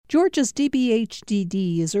Georgia's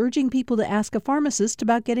DBHDD is urging people to ask a pharmacist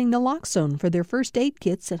about getting naloxone for their first aid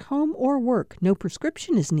kits at home or work. No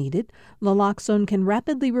prescription is needed. Naloxone can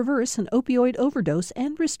rapidly reverse an opioid overdose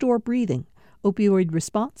and restore breathing.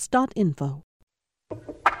 Opioidresponse.info.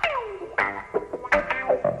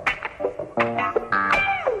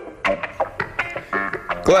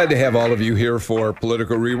 Glad to have all of you here for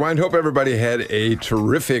Political Rewind. Hope everybody had a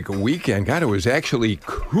terrific weekend. God, it was actually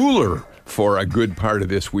cooler for a good part of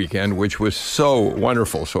this weekend, which was so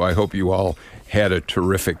wonderful. So I hope you all had a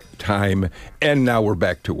terrific time. And now we're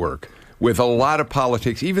back to work with a lot of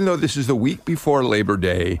politics. Even though this is the week before Labor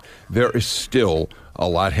Day, there is still a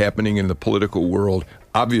lot happening in the political world,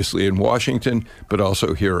 obviously in Washington, but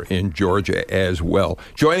also here in Georgia as well.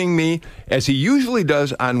 Joining me, as he usually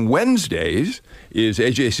does on Wednesdays, is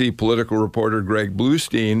AJC political reporter Greg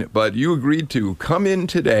Bluestein. But you agreed to come in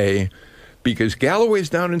today because Galloway's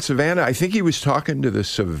down in Savannah. I think he was talking to the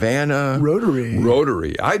Savannah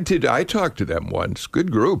Rotary. I talked to them once.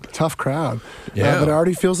 Good group. Tough crowd. Yeah. But it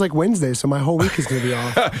already feels like Wednesday, so my whole week is going to be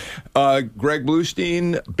off. Greg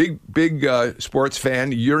Bluestein, big sports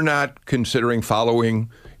fan. You're not considering following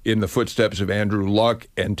in the footsteps of Andrew Luck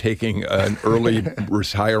and taking an early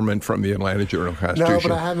retirement from the Atlanta Journal-Constitution. No,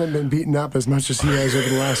 but I haven't been beaten up as much as he has over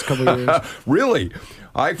the last couple of years. Really?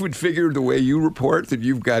 I would figure the way you report that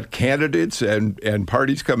you've got candidates and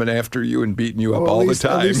parties coming after you and beating you up all the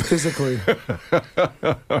time. At least physically.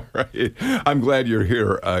 All right. I'm glad you're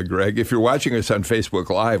here, Greg. If you're watching us on Facebook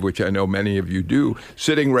Live, which I know many of you do,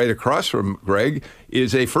 sitting right across from Greg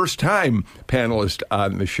is a first-time panelist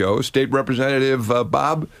on the show, State Representative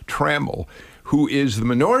Bob Trammell, who is the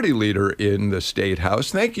minority leader in the State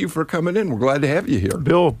House. Thank you for coming in. We're glad to have you here.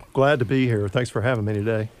 Bill, glad to be here. Thanks for having me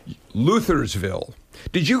today. Luthersville.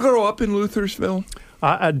 Did you grow up in Luthersville?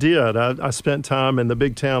 I did. I spent time in the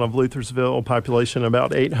big town of Luthersville, population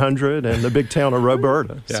about 800, and the big town of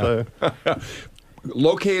Roberta. Yeah. So,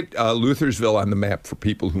 locate Luthersville on the map for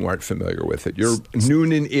people who aren't familiar with it. You're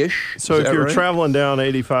Noonan-ish. So if you're traveling down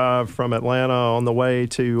 85 from Atlanta on the way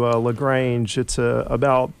to LaGrange, it's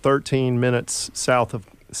about 13 minutes south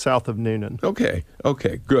of Noonan. Okay,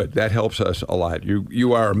 good. That helps us a lot.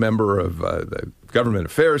 You are a member of the Government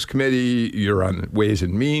Affairs Committee. You're on Ways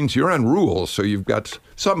and Means. You're on Rules, so you've got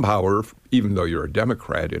some power, even though you're a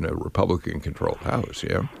Democrat in a Republican-controlled House,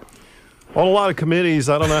 yeah? On a lot of committees,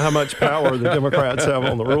 I don't know how much power the Democrats have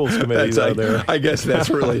on the Rules Committee there. I guess that's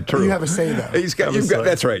really true. You have a say, though.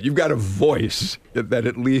 That's right. You've got a voice that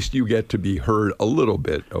at least you get to be heard a little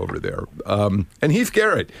bit over there. And Heath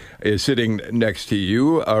Garrett is sitting next to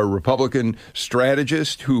you, a Republican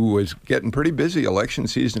strategist who is getting pretty busy. Election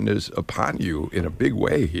season is upon you in a big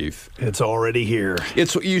way, Heath. It's already here.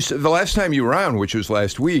 The last time you were on, which was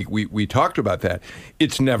last week, we talked about that.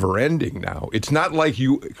 It's never ending now. It's not like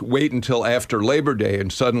you wait until after Labor Day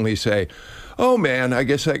and suddenly say, oh man, I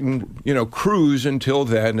guess I can, cruise until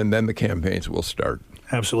then, and then the campaigns will start.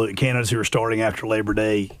 Absolutely. Candidates who are starting after Labor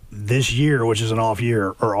Day this year, which is an off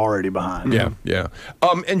year, are already behind. Yeah.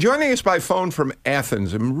 And joining us by phone from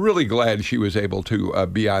Athens, I'm really glad she was able to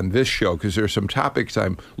be on this show because there's some topics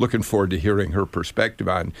I'm looking forward to hearing her perspective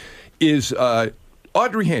on, is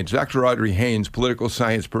Audrey Haynes, Dr. Audrey Haynes, political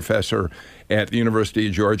science professor at the University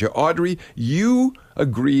of Georgia. Audrey, you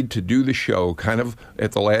agreed to do the show kind of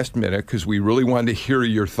at the last minute because we really wanted to hear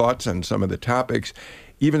your thoughts on some of the topics.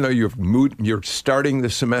 Even though you're starting the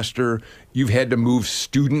semester, you've had to move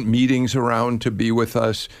student meetings around to be with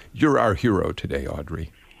us. You're our hero today,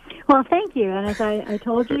 Audrey. Well, thank you. And as I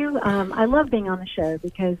told you, I love being on the show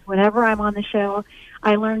because whenever I'm on the show,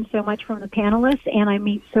 I learn so much from the panelists and I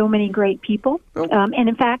meet so many great people. And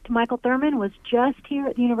in fact, Michael Thurman was just here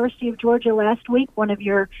at the University of Georgia last week, one of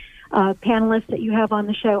your panelists that you have on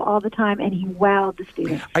the show all the time, and he wowed the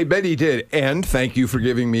students. I bet he did. And thank you for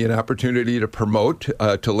giving me an opportunity to promote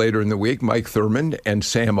to later in the week. Mike Thurman and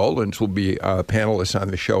Sam Olens will be panelists on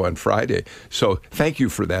the show on Friday. So thank you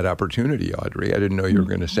for that opportunity, Audrey. I didn't know you were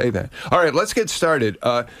going to say that. All right, let's get started.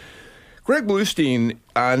 Greg Bluestein,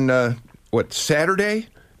 on Saturday?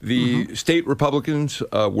 The state Republicans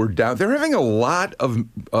were down. They're having a lot of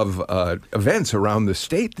events around the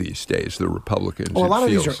state these days, the Republicans. Well, a lot of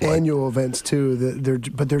these are annual events, too.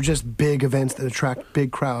 But they're just big events that attract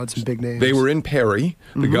big crowds and big names. They were in Perry.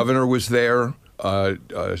 The governor was there.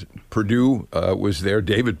 Perdue was there.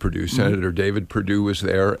 David Perdue, Senator David Perdue was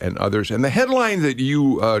there, and others. And the headline that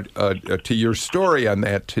you, to your story on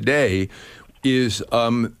that today, is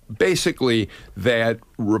basically that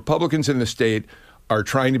Republicans in the state are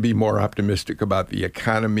trying to be more optimistic about the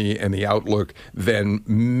economy and the outlook than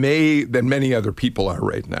many other people are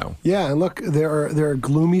right now. Yeah, and look, there are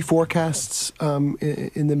gloomy forecasts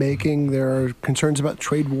in the making. There are concerns about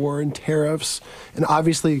trade war and tariffs, and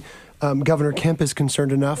obviously Governor Kemp is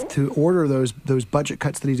concerned enough to order those budget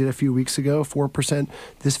cuts that he did a few weeks ago, 4%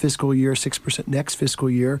 this fiscal year, 6% next fiscal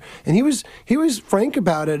year. And he was frank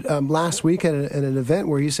about it last week at an event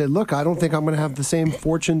where he said, look, I don't think I'm going to have the same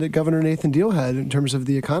fortune that Governor Nathan Deal had in terms of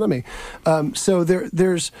the economy. So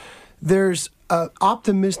there's an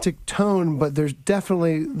optimistic tone, but there's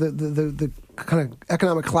definitely the kind of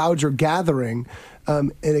economic clouds are gathering.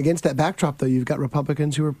 And against that backdrop, though, you've got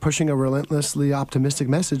Republicans who are pushing a relentlessly optimistic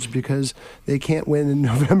message because they can't win in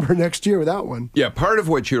November next year without one. Yeah, part of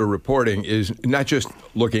what you're reporting is not just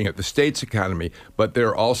looking at the state's economy, but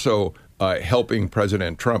they're also helping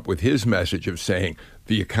President Trump with his message of saying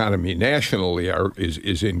the economy nationally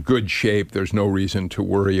is in good shape. There's no reason to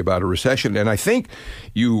worry about a recession. And I think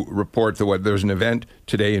you report that there's an event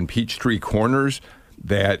today in Peachtree Corners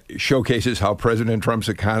that showcases how President Trump's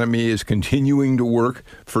economy is continuing to work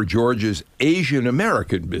for Georgia's Asian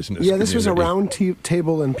American business Yeah, this community. was a round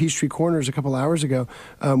table in Peachtree Corners a couple hours ago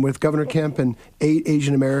with Governor Kemp and 8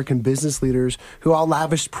 Asian American business leaders who all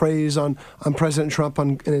lavished praise on President Trump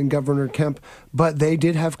and Governor Kemp. But they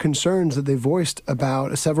did have concerns that they voiced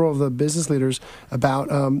about several of the business leaders about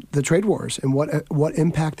the trade wars and what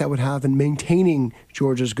impact that would have in maintaining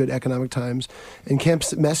Georgia's good economic times. And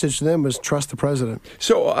Kemp's message to them was trust the president.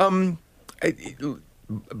 So,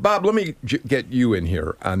 Bob, let me get you in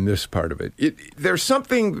here on this part of it. There's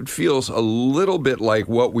something that feels a little bit like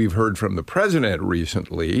what we've heard from the president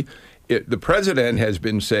recently. The president has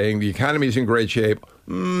been saying the economy's in great shape,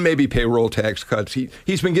 maybe payroll tax cuts.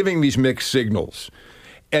 He's been giving these mixed signals.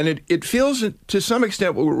 And it feels to some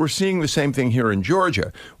extent we're seeing the same thing here in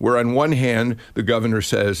Georgia, where on one hand, the governor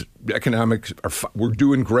says economics we're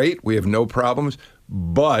doing great, we have no problems,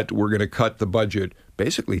 but we're going to cut the budget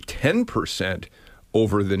basically 10%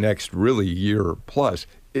 over the next really year plus.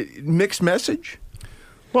 Mixed message?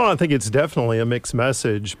 Well, I think it's definitely a mixed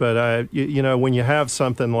message, but when you have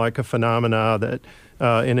something like a phenomena that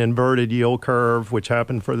an inverted yield curve, which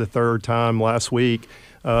happened for the third time last week,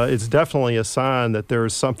 it's definitely a sign that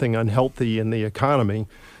there's something unhealthy in the economy.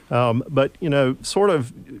 But sort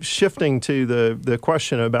of shifting to the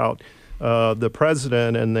question about the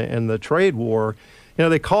president and the trade war,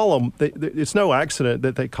 they call them. It's no accident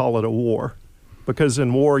that they call it a war, because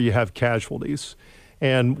in war you have casualties.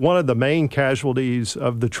 And one of the main casualties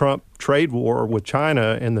of the Trump trade war with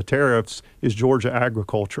China and the tariffs is Georgia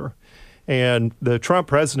agriculture. And the Trump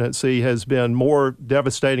presidency has been more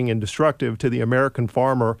devastating and destructive to the American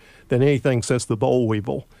farmer than anything since the boll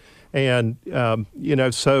weevil. And,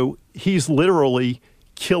 so he's literally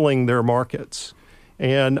killing their markets.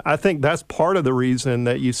 And I think that's part of the reason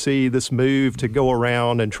that you see this move to go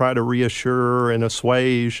around and try to reassure and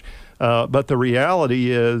assuage. But the reality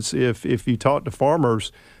is, if you talk to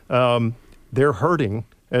farmers, they're hurting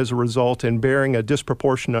as a result and bearing a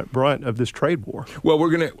disproportionate brunt of this trade war. Well,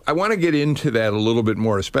 I want to get into that a little bit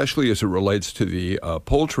more, especially as it relates to the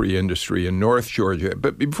poultry industry in North Georgia.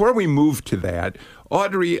 But before we move to that,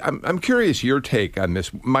 Audrey, I'm curious your take on this.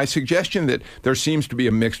 My suggestion that there seems to be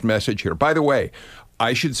a mixed message here. By the way,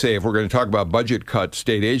 I should say, if we're going to talk about budget cuts,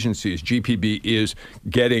 state agencies, GPB is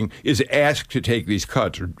asked to take these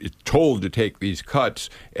cuts, or is told to take these cuts,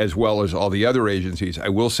 as well as all the other agencies. I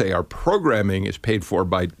will say our programming is paid for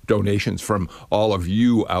by donations from all of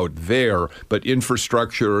you out there, but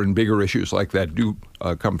infrastructure and bigger issues like that do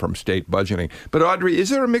come from state budgeting. But Audrey, is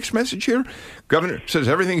there a mixed message here? Governor says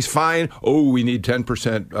everything's fine. Oh, we need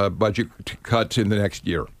 10% budget cuts in the next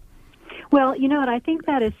year. Well, you know what? I think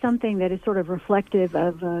that is something that is sort of reflective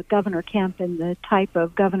of Governor Kemp and the type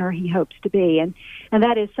of governor he hopes to be, and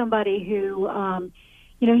that is somebody who,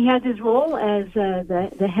 he has his role as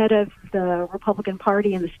the head of the Republican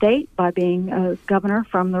Party in the state by being a governor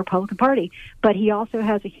from the Republican Party, but he also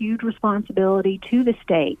has a huge responsibility to the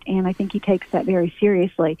state, and I think he takes that very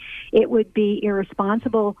seriously. It would be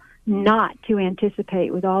irresponsible not to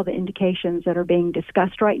anticipate, with all the indications that are being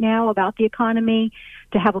discussed right now about the economy,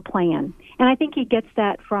 to have a plan. And I think he gets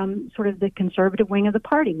that from sort of the conservative wing of the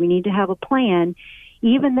party. We need to have a plan.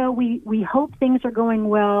 Even though we hope things are going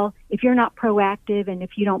well, if you're not proactive and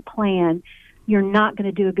if you don't plan, you're not going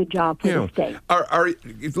to do a good job for the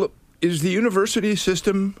state. Is the university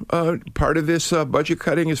system part of this budget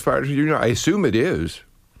cutting as far as you know? I assume it is.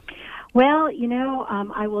 Well,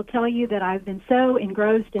 I will tell you that I've been so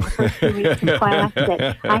engrossed in the first 2 weeks in class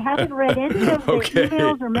that I haven't read any of the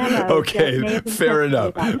emails or memos. Okay, fair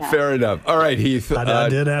enough. Fair enough. All right, Heath. I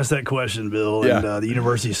did ask that question, Bill, and the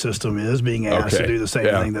university system is being asked to do the same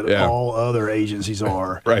thing that all other agencies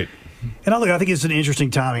are. Right. And I think it's an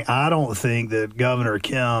interesting timing. I don't think that Governor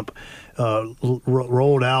Kemp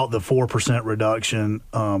rolled out the 4% reduction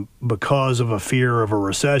because of a fear of a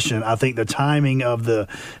recession. I think the timing of the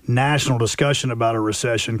national discussion about a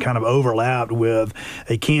recession kind of overlapped with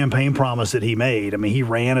a campaign promise that he made. I mean, he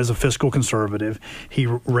ran as a fiscal conservative. He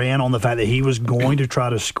ran on the fact that he was going to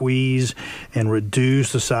try to squeeze and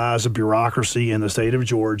reduce the size of bureaucracy in the state of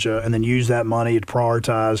Georgia and then use that money to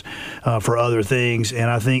prioritize for other things.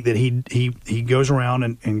 And I think that he goes around,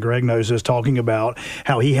 and Greg knows this, talking about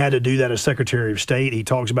how he had to do that as Secretary of State. He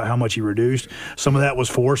talks about how much he reduced. Some of that was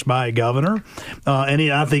forced by a governor.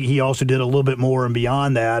 I think he also did a little bit more and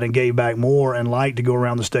beyond that and gave back more and liked to go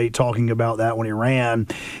around the state talking about that when he ran.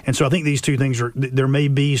 And so I think these two things there may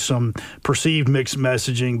be some perceived mixed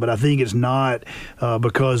messaging, but I think it's not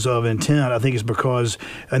because of intent. I think it's because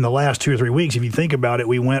in the last 2 or 3 weeks, if you think about it,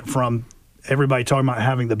 we went from everybody talking about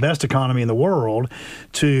having the best economy in the world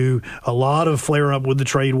to a lot of flare up with the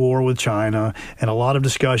trade war with China and a lot of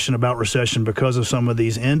discussion about recession because of some of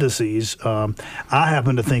these indices. I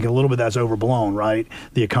happen to think a little bit that's overblown, right?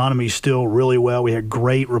 The economy's still really well. We had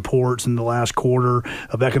great reports in the last quarter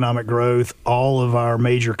of economic growth. All of our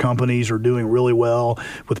major companies are doing really well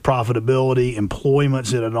with profitability.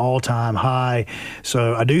 Employment's at an all-time high.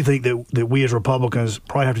 So I do think that we as Republicans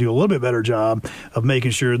probably have to do a little bit better job of making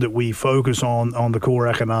sure that we focus on the core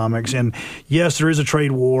economics. And yes, there is a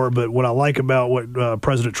trade war, but what I like about what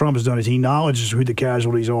President Trump has done is he acknowledges who the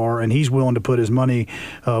casualties are, and he's willing to put his money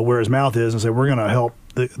where his mouth is and say, we're going to help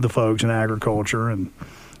the folks in agriculture. And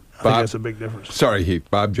I think that's a big difference. Sorry, Heath.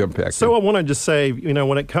 Bob, jump back. So I wanted to say,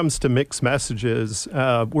 when it comes to mixed messages,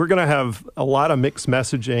 we're going to have a lot of mixed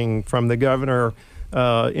messaging from the governor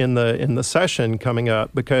in the session coming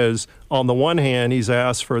up, because on the one hand, he's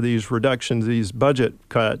asked for these reductions, these budget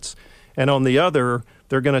cuts, and on the other,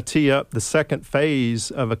 they're going to tee up the second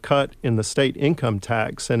phase of a cut in the state income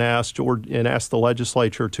tax and ask the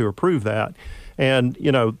legislature to approve that. And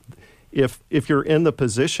if you're in the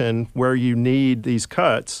position where you need these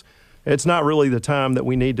cuts, it's not really the time that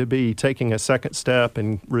we need to be taking a second step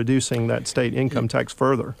and reducing that state income tax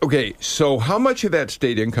further. Okay, so how much of that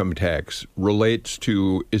state income tax relates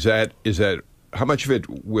to, how much of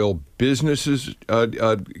it will businesses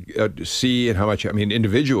see, and how much,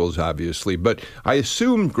 individuals obviously, but I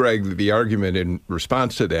assume, Greg, that the argument in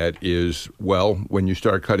response to that is, well, when you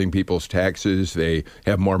start cutting people's taxes, they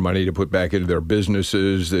have more money to put back into their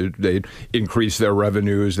businesses, they increase their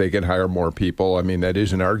revenues, they can hire more people. That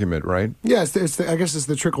is an argument, right? Yes, I guess it's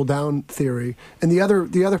the trickle-down theory. And the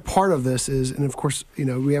other part of this is, and of course,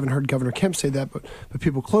 we haven't heard Governor Kemp say that, but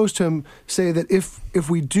people close to him say that if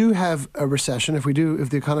we do have a recession, if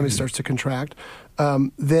the economy starts to contract,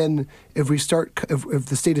 then if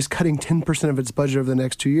the state is cutting 10% of its budget over the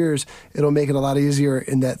next 2 years, it'll make it a lot easier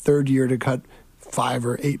in that third year to cut 5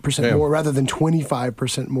 or 8% more rather than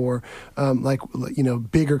 25% more,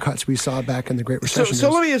 bigger cuts we saw back in the Great Recession.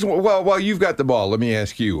 So let me ask, while you've got the ball, let me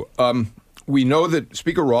ask you. We know that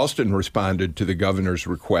Speaker Ralston responded to the governor's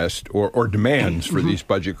request or demands for these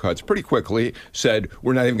budget cuts pretty quickly, said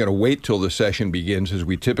we're not even going to wait till the session begins, as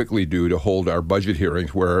we typically do, to hold our budget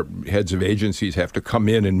hearings where heads of agencies have to come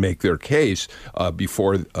in and make their case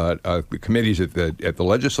before the committees at the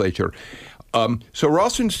legislature. So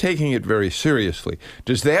Ralston's taking it very seriously.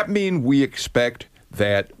 Does that mean we expect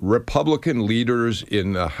that Republican leaders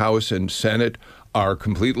in the House and Senate are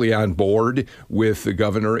completely on board with the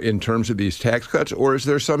governor in terms of these tax cuts? Or is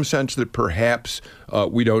there some sense that perhaps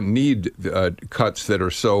we don't need cuts that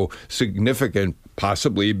are so significant,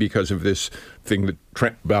 possibly because of this thing that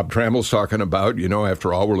Bob Trammell's talking about?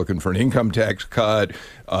 After all, we're looking for an income tax cut.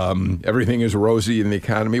 Everything is rosy in the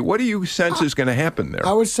economy. What do you sense is going to happen there?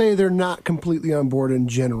 I would say they're not completely on board in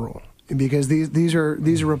general, because these are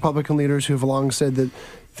Republican leaders who have long said that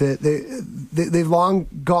they've long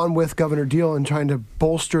gone with Governor Deal in trying to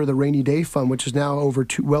bolster the rainy day fund, which is now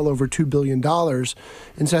well over $2 billion.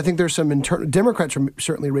 And so I think there's some Democrats are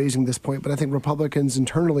certainly raising this point, but I think Republicans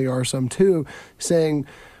internally are some too, saying,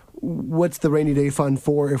 what's the rainy day fund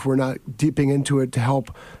for if we're not deeping into it to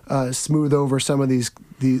help smooth over some of these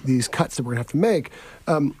cuts that we're going to have to make?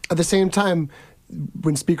 At the same time,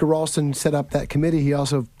 when Speaker Ralston set up that committee, he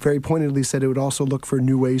also very pointedly said it would also look for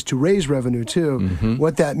new ways to raise revenue, too. Mm-hmm.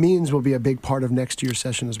 What that means will be a big part of next year's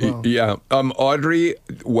session as well. Yeah. Audrey,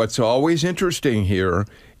 what's always interesting here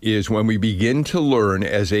is when we begin to learn,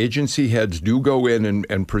 as agency heads do go in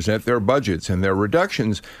and present their budgets and their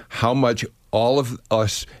reductions, how much all of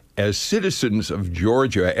us as citizens of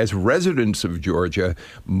Georgia, as residents of Georgia,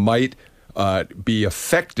 might be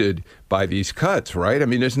affected by these cuts, right? I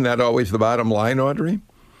mean, isn't that always the bottom line, Audrey?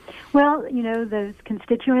 Well, those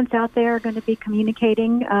constituents out there are going to be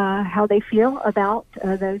communicating how they feel about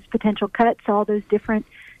those potential cuts, all those different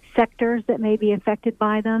sectors that may be affected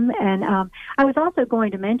by them. And I was also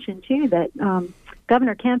going to mention, too, that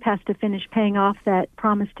Governor Kemp has to finish paying off that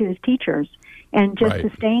promise to his teachers. And just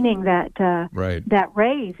sustaining that that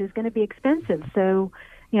raise is going to be expensive. So,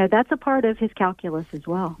 that's a part of his calculus as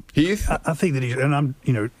well. Heath? I think that and I'm,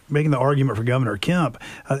 making the argument for Governor Kemp.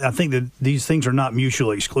 I think that these things are not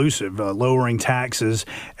mutually exclusive. Lowering taxes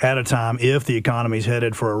at a time, if the economy is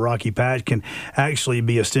headed for a rocky patch, can actually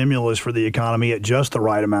be a stimulus for the economy at just the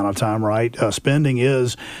right amount of time, right? Spending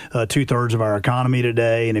is 2/3 of our economy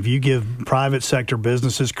today. And if you give private sector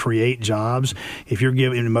businesses create jobs, if you're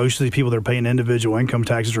giving most of the people that are paying individual income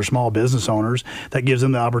taxes are small business owners, that gives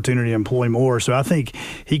them the opportunity to employ more. So I think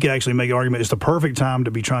he could actually make the argument it's the perfect time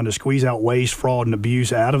to be trying to squeeze out waste, fraud, and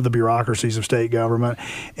abuse out of the bureaucracies of state government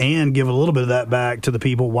and give a little bit of that back to the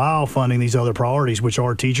people while funding these other priorities, which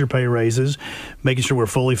are teacher pay raises, making sure we're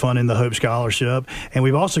fully funding the Hope Scholarship. And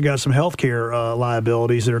we've also got some health care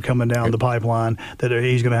liabilities that are coming down the pipeline that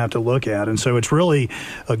he's going to have to look at. And so it's really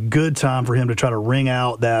a good time for him to try to wring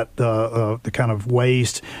out that the kind of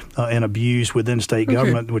waste and abuse within state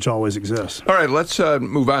government, which always exists. All right, let's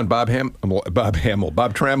move on. Bob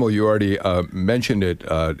Trammell, you already mentioned it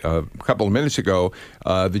a couple of minutes ago,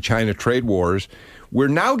 the China trade wars. We're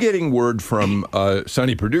now getting word from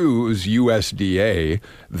Sonny Perdue's USDA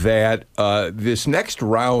that this next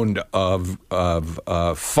round of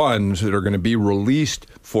funds that are going to be released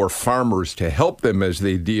for farmers to help them as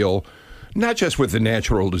they deal not just with the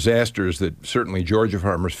natural disasters that certainly Georgia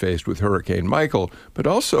farmers faced with Hurricane Michael, but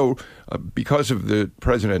also because of the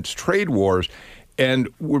president's trade wars. And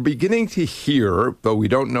we're beginning to hear, though we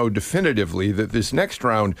don't know definitively, that this next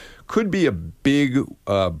round could be a big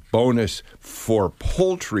bonus for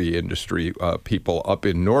poultry industry people up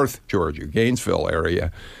in North Georgia, Gainesville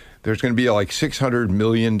area. There's going to be like $600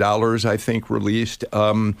 million, I think, released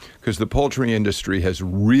because the poultry industry has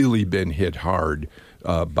really been hit hard,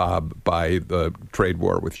 Bob, by the trade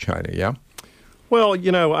war with China, yeah? Well,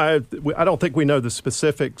 I don't think we know the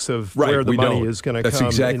specifics of where the money is going to come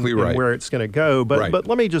exactly and where it's going to go. But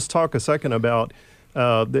let me just talk a second about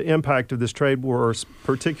the impact of this trade war,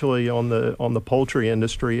 particularly on the poultry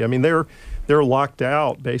industry. I mean, they're locked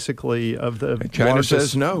out basically of the China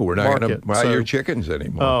says no, we're not going to buy your chickens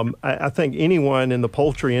anymore. I think anyone in the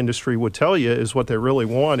poultry industry would tell you is what they really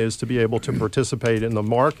want is to be able to participate in the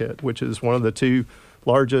market, which is one of the two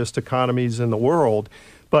largest economies in the world.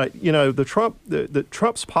 But the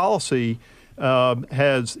Trump's policy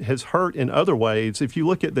has hurt in other ways. If you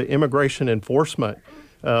look at the immigration enforcement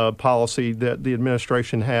policy that the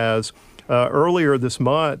administration has, earlier this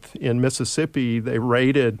month in Mississippi, they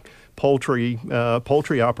raided poultry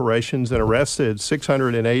operations and arrested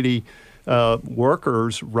 680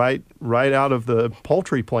 workers right out of the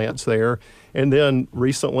poultry plants there. And then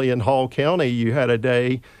recently in Hall County, you had a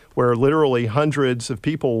day where literally hundreds of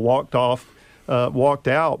people walked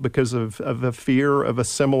out because of a fear of a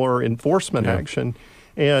similar enforcement action.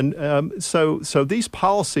 And so these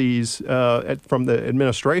policies from the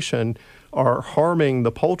administration are harming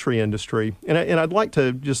the poultry industry. And I'd like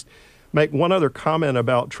to just make one other comment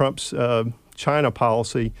about Trump's China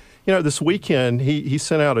policy. This weekend he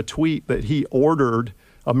sent out a tweet that he ordered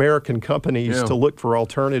American companies to look for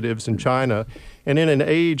alternatives in China. And in an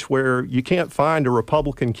age where you can't find a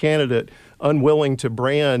Republican candidate unwilling to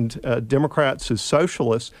brand Democrats as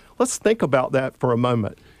socialists, let's think about that for a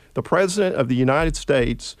moment. The President of the United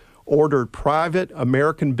States ordered private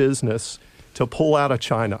American business to pull out of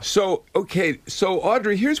China. So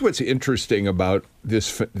Audrey, here's what's interesting about this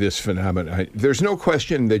phenomenon. There's no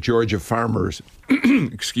question that Georgia farmers,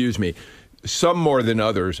 excuse me, some more than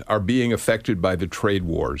others, are being affected by the trade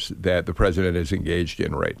wars that the president is engaged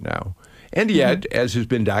in right now. And yet, as has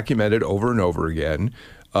been documented over and over again,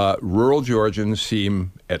 rural Georgians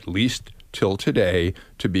seem, at least till today,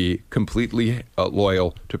 to be completely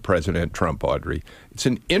loyal to President Trump, Audrey. It's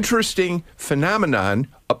an interesting phenomenon,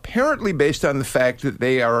 apparently based on the fact that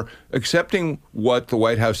they are accepting what the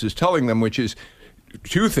White House is telling them, which is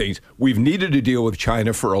two things. We've needed to deal with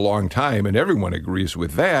China for a long time, and everyone agrees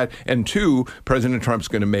with that. And two, President Trump's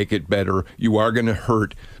going to make it better. You are going to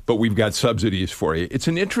hurt, but we've got subsidies for you. It's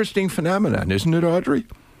an interesting phenomenon, isn't it, Audrey?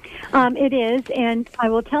 It is, and I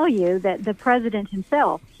will tell you that the president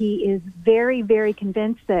himself, he is very, very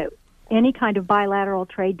convinced that any kind of bilateral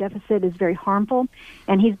trade deficit is very harmful,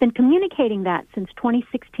 and he's been communicating that since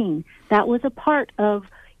 2016. That was a part of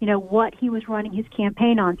what he was running his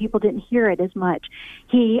campaign on. People didn't hear it as much.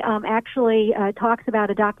 He actually talks about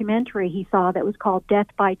a documentary he saw that was called Death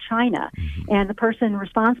by China, and the person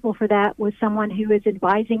responsible for that was someone who is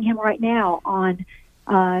advising him right now on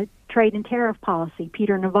trade and tariff policy,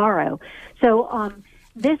 Peter Navarro. So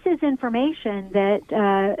this is information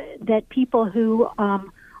that people who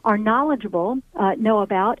are knowledgeable know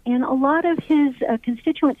about, and a lot of his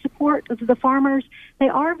constituent support of the farmers, they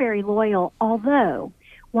are very loyal, although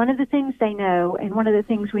one of the things they know, and one of the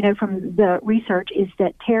things we know from the research, is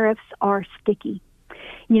that tariffs are sticky.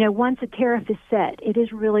 Once a tariff is set, it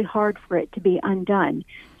is really hard for it to be undone.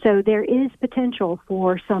 So there is potential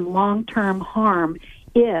for some long-term harm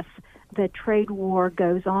if the trade war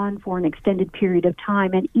goes on for an extended period of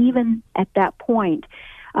time. And even at that point,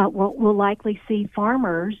 we'll likely see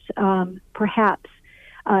farmers perhaps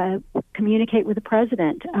communicate with the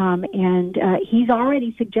president. And he's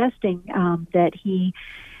already suggesting that he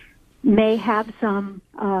may have some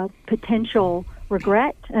potential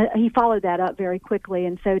regret. He followed that up very quickly,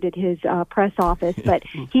 and so did his press office. But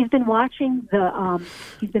he's been watching the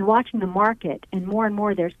market, and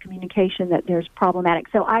more there's communication that there's problematic.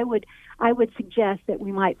 So I would suggest that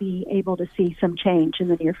we might be able to see some change in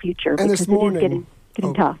the near future, and because this morning, it is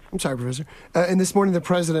getting tough. I'm sorry, Professor. And this morning, the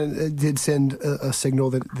president did send a signal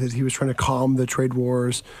that he was trying to calm the trade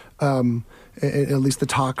wars, at least the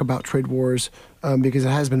talk about trade wars, because it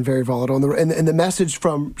has been very volatile. And the message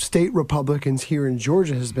from state Republicans here in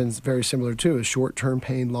Georgia has been very similar, too: a short-term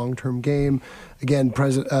pain, long-term game. Again,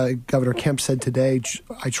 Governor Kemp said today,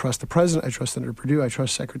 I trust the president, I trust Senator Perdue, I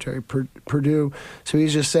trust Secretary Perdue. So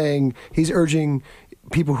he's just saying, he's urging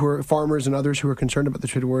people who are farmers and others who are concerned about the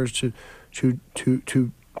trade wars to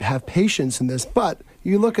have patience in this. But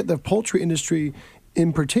you look at the poultry industry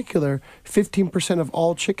in particular, 15% of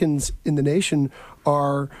all chickens in the nation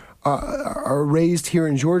are raised here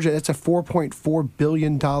in Georgia. It's a $4.4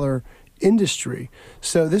 billion industry.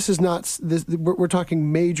 So this is not we're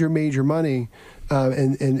talking major money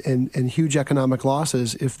and huge economic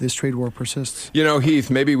losses if this trade war persists. Heath,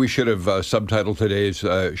 maybe we should have subtitled today's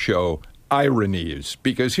show Ironies,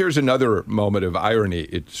 because here's another moment of irony,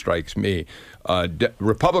 it strikes me.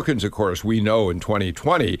 Republicans, of course, we know in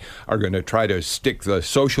 2020 are going to try to stick the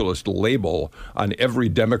socialist label on every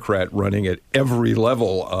Democrat running at every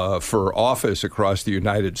level for office across the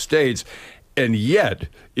United States. And yet,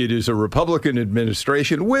 it is a Republican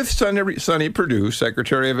administration with Sonny Perdue,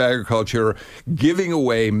 Secretary of Agriculture, giving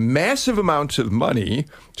away massive amounts of money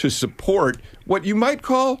to support what you might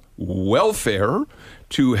call welfare,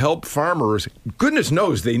 to help farmers. Goodness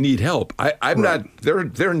knows they need help. I'm not.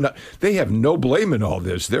 They're not. They have no blame in all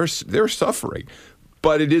this. They're suffering.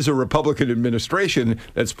 But it is a Republican administration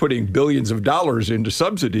that's putting billions of dollars into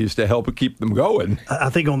subsidies to help keep them going. I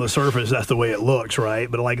think on the surface, that's the way it looks, right?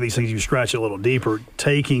 But like these things, you scratch it a little deeper.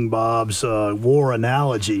 Taking Bob's war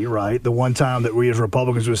analogy, right? The one time that we as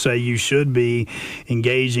Republicans would say you should be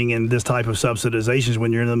engaging in this type of subsidizations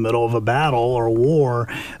when you're in the middle of a battle or a war.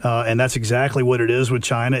 And that's exactly what it is with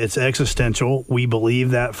China. It's existential. We believe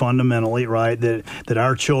that fundamentally, right? That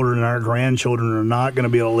our children and our grandchildren are not going to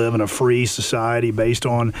be able to live in a free society based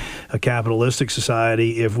on a capitalistic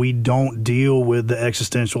society if we don't deal with the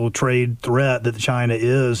existential trade threat that China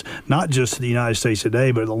is, not just to the United States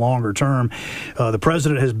today, but in the longer term. The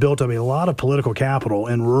president has built up a lot of political capital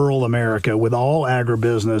in rural America with all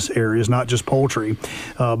agribusiness areas, not just poultry,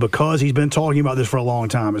 because he's been talking about this for a long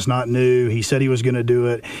time. It's not new. He said he was going to do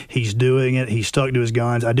it. He's doing it. He's stuck to his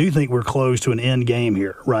guns. I do think we're close to an end game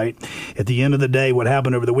here, right? At the end of the day, what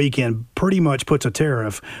happened over the weekend pretty much puts a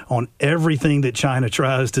tariff on everything that China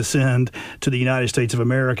tries to send to the United States of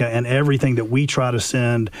America and everything that we try to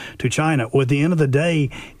send to China. Well, at the end of the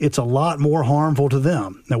day, it's a lot more harmful to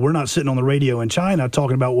them. Now, we're not sitting on the radio in China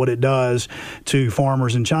talking about what it does to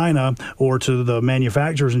farmers in China or to the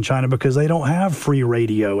manufacturers in China because they don't have free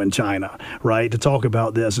radio in China, right, to talk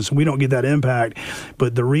about this. And so we don't get that impact.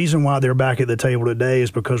 But the reason why they're back at the table today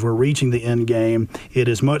is because we're reaching the end game. It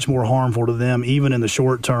is much more harmful to them, even in the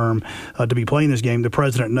short term, to be playing this game. The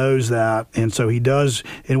president knows that, and so he does.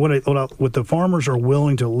 And what the farmers are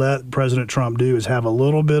willing to let President Trump do is have a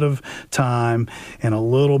little bit of time and a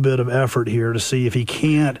little bit of effort here to see if he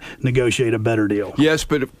can't negotiate a better deal. Yes,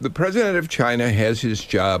 but the president of China has his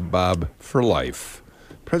job, Bob, for life.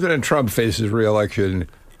 President Trump faces re-election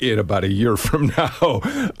in about a year from now.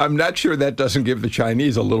 I'm not sure that doesn't give the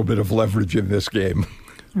Chinese a little bit of leverage in this game.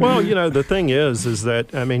 Well, the thing is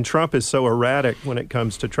that, Trump is so erratic when it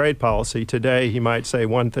comes to trade policy. Today, he might say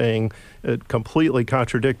one thing completely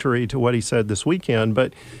contradictory to what he said this weekend.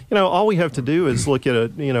 But, all we have to do is look at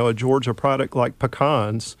a Georgia product like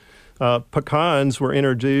pecans. Pecans were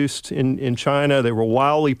introduced in China. They were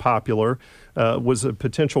wildly popular, was a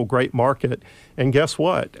potential great market. And guess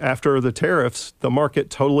what? After the tariffs, the market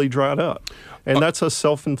totally dried up. And that's a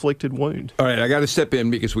self-inflicted wound. All right, I got to step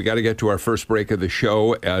in because we got to get to our first break of the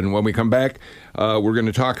show. And when we come back, we're going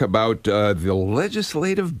to talk about the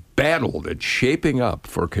legislative battle that's shaping up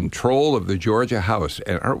for control of the Georgia House.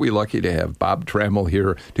 And aren't we lucky to have Bob Trammell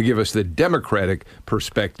here to give us the Democratic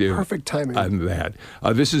perspective Perfect timing on that.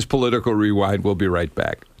 This is Political Rewind. We'll be right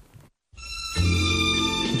back.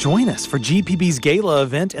 Join us for GPB's gala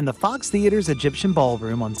event in the Fox Theater's Egyptian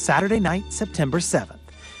Ballroom on Saturday night, September 7th.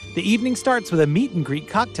 The evening starts with a meet-and-greet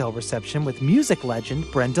cocktail reception with music legend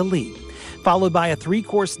Brenda Lee, followed by a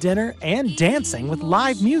 3-course dinner and dancing with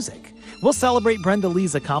live music. We'll celebrate Brenda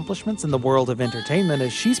Lee's accomplishments in the world of entertainment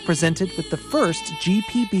as she's presented with the first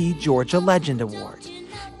GPB Georgia Legend Award.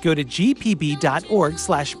 Go to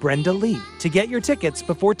gpb.org/Brenda Lee to get your tickets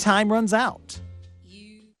before time runs out.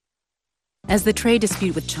 As the trade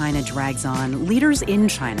dispute with China drags on, leaders in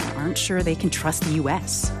China aren't sure they can trust the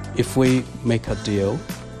U.S. If we make a deal,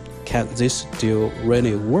 can this deal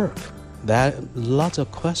really work? There are lots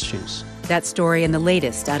of questions. That story and the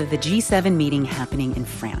latest out of the G7 meeting happening in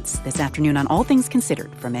France this afternoon on All Things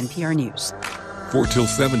Considered from NPR News. 4 till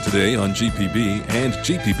 7 today on GPB and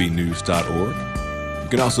gpbnews.org. You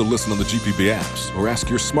can also listen on the GPB apps or ask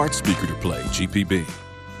your smart speaker to play GPB.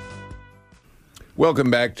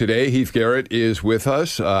 Welcome back today. Heath Garrett is with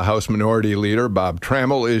us. House Minority Leader Bob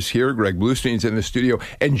Trammell is here. Greg Bluestein's in the studio.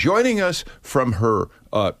 And joining us from her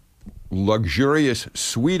luxurious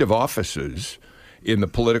suite of offices in the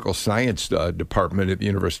political science department at the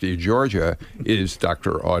University of Georgia is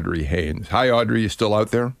Dr. Audrey Haynes. Hi, Audrey. You still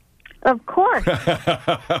out there? Of course.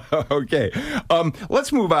 Okay.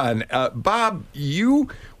 Let's move on. Bob,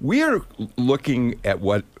 we are looking at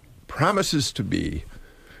what promises to be,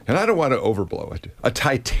 and I don't want to overblow it, a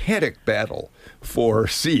titanic battle for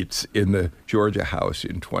seats in the Georgia House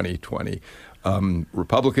in 2020.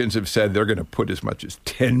 Republicans have said they're going to put as much as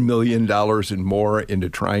 $10 million and more into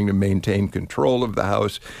trying to maintain control of the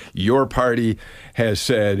House. Your party has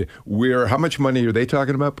said how much money are they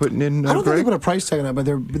talking about putting in? I don't think Greg? they put a price tag on it, but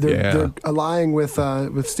they're allying with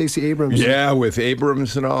Stacey Abrams. Yeah, with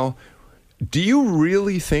Abrams and all. Do you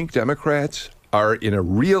really think Democrats are in a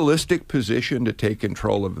realistic position to take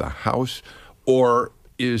control of the House, or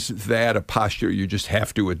is that a posture you just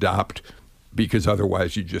have to adopt because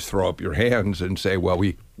otherwise you just throw up your hands and say, well,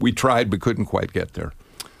 we tried but couldn't quite get there?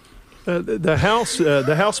 The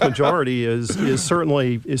House majority is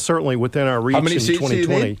certainly within our reach How many in seats 2020.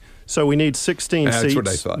 do you need? So we need 16 That's seats. what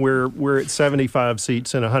I thought. We're at 75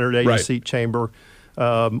 seats in a 180-seat chamber.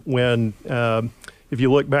 If you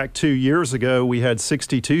look back 2 years ago, we had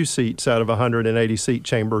 62 seats out of a 180-seat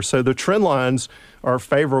chamber. So the trend lines are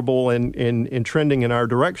favorable and trending in our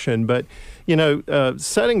direction. But,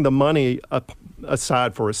 setting the money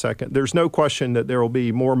aside for a second, there's no question that there will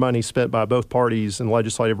be more money spent by both parties in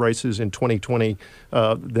legislative races in 2020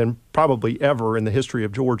 than probably ever in the history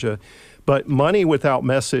of Georgia. But money without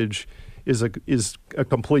message is a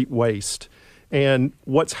complete waste. And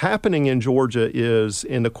what's happening in Georgia is,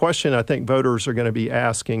 and the question I think voters are going to be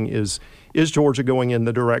asking is Georgia going in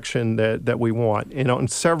the direction that we want? And on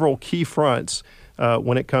several key fronts,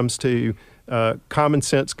 when it comes to common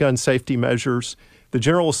sense gun safety measures, the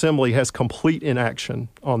General Assembly has complete inaction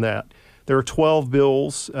on that. There are 12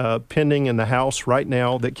 bills pending in the House right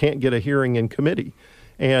now that can't get a hearing in committee.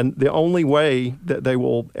 And the only way that they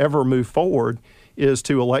will ever move forward is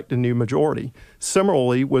to elect a new majority.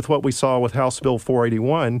 Similarly, with what we saw with House Bill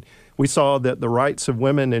 481, we saw that the rights of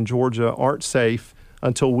women in Georgia aren't safe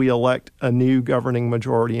until we elect a new governing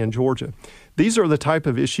majority in Georgia. These are the type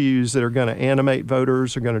of issues that are going to animate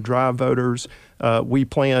voters, are going to drive voters. We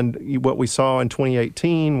planned, what we saw in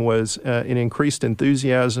 2018 was an increased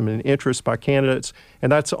enthusiasm and interest by candidates,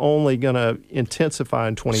 and that's only going to intensify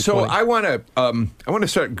in 2020. So I want to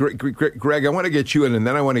start, Greg, I want to get you in, and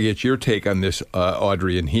then I want to get your take on this,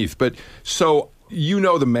 Audrey and Heath. But so you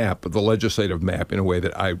know the map, the legislative map, in a way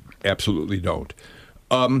that I absolutely don't.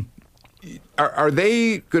 Are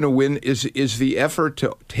they going to win? Is the effort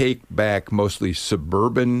to take back mostly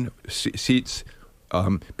suburban seats?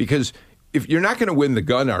 Because if you're not going to win the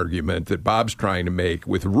gun argument that Bob's trying to make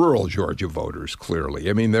with rural Georgia voters, clearly,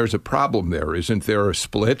 I mean, there's a problem there. Isn't there a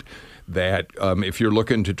split that if you're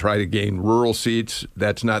looking to try to gain rural seats,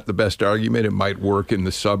 that's not the best argument? It might work in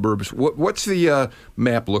the suburbs. What's the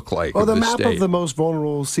map look like? Well, of the the map state? of the most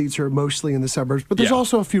vulnerable seats are mostly in the suburbs, but there's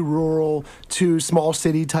also a few rural to small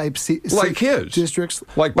city type like his districts,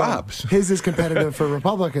 like Bob's. His is competitive for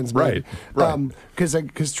Republicans, right?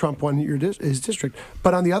 Because Trump won his district.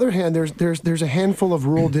 But on the other hand, there's a handful of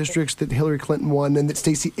rural districts that Hillary Clinton won and that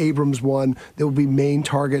Stacey Abrams won that will be main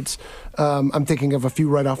targets. I'm thinking of a few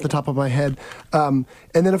right off the top of my head, and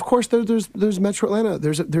then of course there's Metro Atlanta.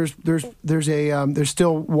 There's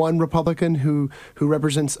still one Republican who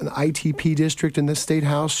represents an ITP district in the state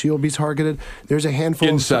house. She'll be targeted. There's a handful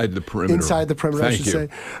inside the perimeter. I should say.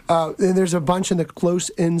 And there's a bunch in the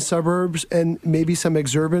close-in suburbs, and maybe some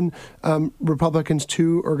exurban Republicans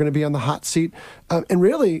too are going to be on the hot seat. And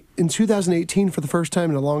really, in 2018, for the first time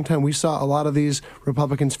in a long time, we saw a lot of these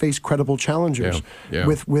Republicans face credible challengers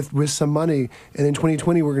with some money. And in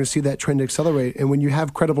 2020, we're going to see that trend accelerate. And when you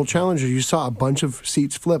have credible challengers, you saw a bunch of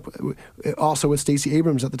seats flip, also with Stacey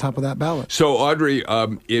Abrams at the top of that ballot. So, Audrey,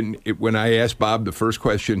 when I asked Bob the first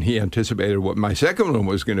question, he anticipated what my second one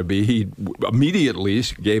was going to be. He immediately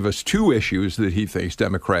gave us two issues that he thinks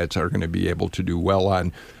Democrats are going to be able to do well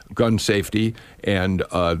on: gun safety and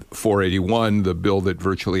 481, the bill that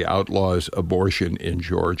virtually outlaws abortion in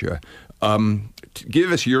Georgia.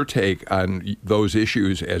 Give us your take on those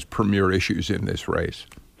issues as premier issues in this race.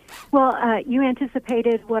 Well, you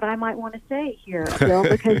anticipated what I might want to say here, Bill,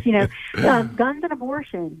 because, guns and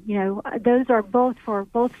abortion, those are both, for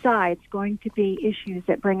both sides, going to be issues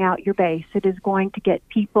that bring out your base. It is going to get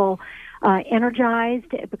people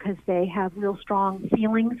energized because they have real strong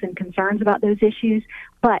feelings and concerns about those issues.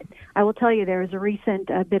 But I will tell you, there was a recent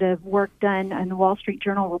bit of work done, and the Wall Street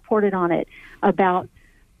Journal reported on it, about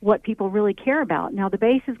what people really care about. Now, the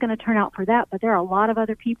base is going to turn out for that, but there are a lot of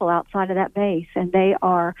other people outside of that base, and they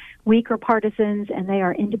are weaker partisans, and they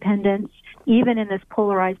are independents, even in this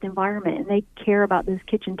polarized environment, and they care about those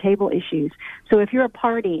kitchen table issues. So if you're a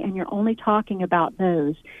party and you're only talking about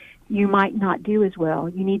those, you might not do as well.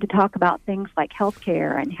 You need to talk about things like health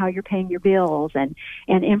care and how you're paying your bills and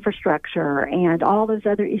infrastructure and all those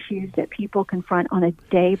other issues that people confront on a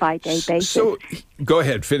day-by-day basis. So go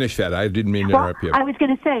ahead, finish that. I didn't mean to interrupt you. I was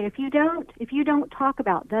going to say, if you don't talk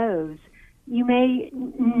about those, you may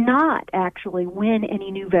not actually win any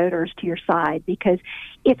new voters to your side, because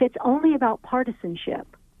if it's only about partisanship,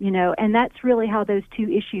 and that's really how those two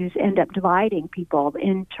issues end up dividing people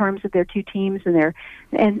in terms of their two teams,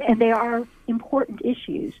 and they are important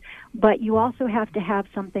issues. But you also have to have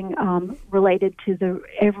something related to the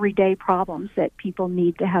everyday problems that people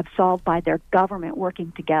need to have solved by their government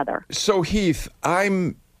working together. So, Heath,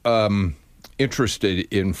 I'm interested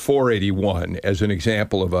in 481 as an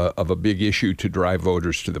example of a big issue to drive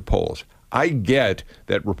voters to the polls. I get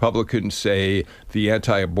that Republicans say the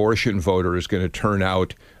anti-abortion voter is going to turn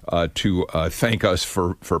out to thank us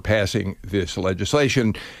for passing this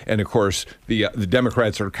legislation. And, of course, the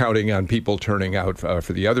Democrats are counting on people turning out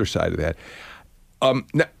for the other side of that.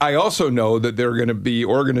 I also know that there are going to be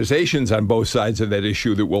organizations on both sides of that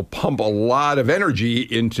issue that will pump a lot of energy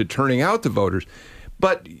into turning out the voters.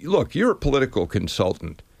 But, look, you're a political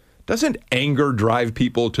consultant. Doesn't anger drive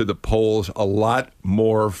people to the polls a lot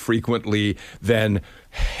more frequently than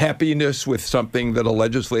happiness with something that a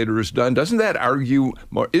legislator has done? Doesn't that argue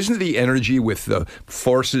more? Isn't the energy with the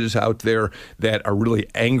forces out there that are really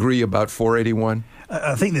angry about 481?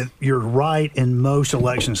 I think that you're right in most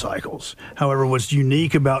election cycles. However, what's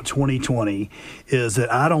unique about 2020 is that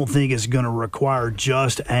I don't think it's going to require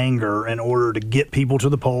just anger in order to get people to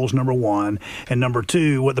the polls, number one. And number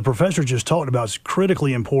two, what the professor just talked about is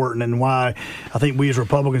critically important, and why I think we as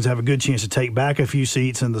Republicans have a good chance to take back a few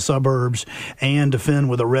seats in the suburbs and defend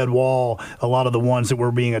with a red wall a lot of the ones that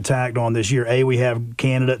we're being attacked on this year. We have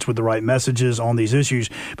candidates with the right messages on these issues.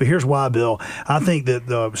 But here's why, Bill. I think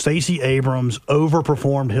that Stacey Abrams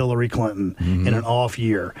overperformed Hillary Clinton in an off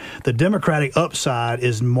year. The Democratic upside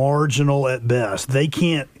is marginal at best. They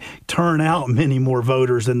can't turn out many more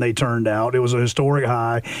voters than they turned out. It was a historic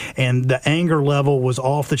high, and the anger level was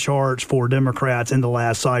off the charts for Democrats in the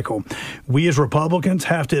last cycle. We as Republicans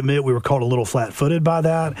have to admit we were caught a little flat-footed by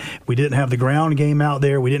that. We didn't have the ground game out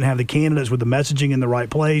there. We didn't have the candidates with the messaging in the right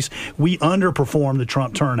place. We underperformed the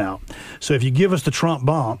Trump turnout. So if you give us the Trump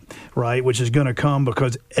bump, right, which is going to come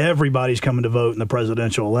because everybody's coming to vote in the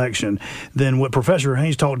presidential election, then what Professor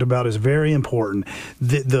Haynes talked about is very important.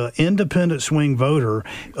 The independent swing voter,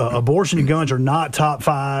 abortion and guns are not top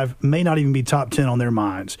 5, may not even be top 10 on their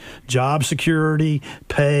minds. Job security,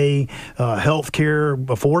 pay, health care,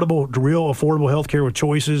 real affordable health care with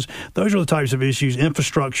choices. Those are the types of issues.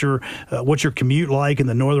 Infrastructure, what's your commute like in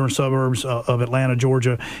the northern suburbs of Atlanta,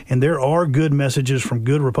 Georgia. And there are good messages from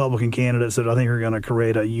good Republican candidates that I think are going to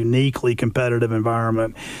create a uniquely competitive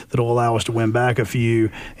environment that will allow us to win back a few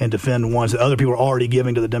and defend ones that other people are already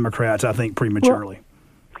giving to the Democrats, I think, prematurely.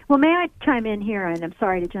 Well, may I chime in here? And I'm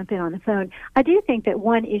sorry to jump in on the phone. I do think that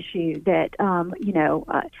one issue that,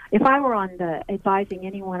 if I were advising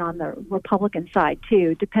anyone on the Republican side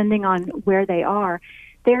too, depending on where they are,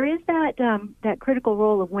 there is that critical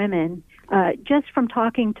role of women. Just from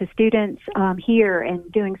talking to students here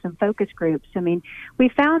and doing some focus groups, I mean, we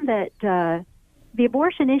found that the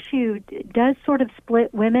abortion issue does sort of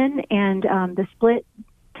split women, and the split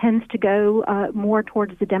tends to go more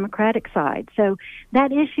towards the Democratic side. So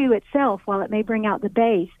that issue itself, while it may bring out the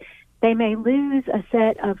base, they may lose a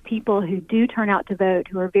set of people who do turn out to vote,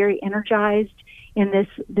 who are very energized in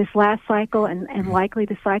this last cycle and likely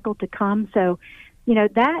the cycle to come. So,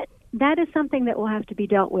 that is something that will have to be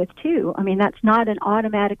dealt with too. I mean, that's not an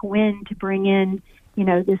automatic win to bring in,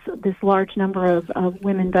 this large number of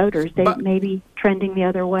women voters. They may be trending the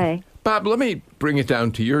other way. Bob, let me bring it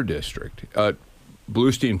down to your district.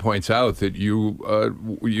 Bluestein points out that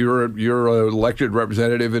you're an elected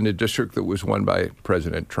representative in a district that was won by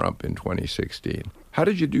President Trump in 2016. How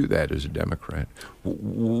did you do that as a Democrat?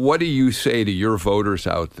 What do you say to your voters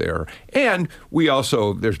out there? And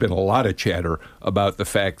there's been a lot of chatter about the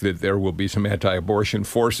fact that there will be some anti-abortion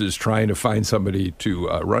forces trying to find somebody to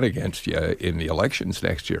run against you in the elections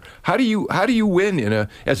next year. How do you win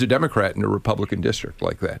as a Democrat in a Republican district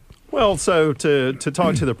like that? Well, so to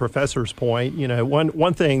talk to the professor's point,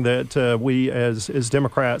 one thing that we as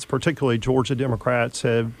Democrats, particularly Georgia Democrats,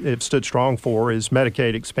 have stood strong for is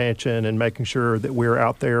Medicaid expansion and making sure that we're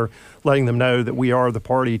out there letting them know that we are the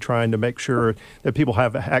party trying to make sure that people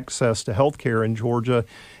have access to health care in Georgia.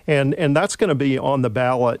 And that's going to be on the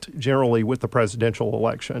ballot generally with the presidential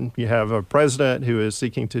election. You have a president who is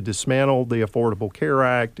seeking to dismantle the Affordable Care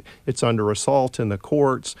Act. It's under assault in the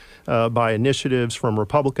courts by initiatives from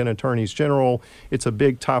Republican attorneys general. It's a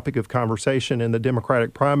big topic of conversation in the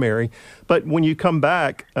Democratic primary. But when you come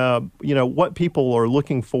back, what people are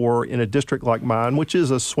looking for in a district like mine, which is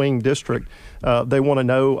a swing district, they want to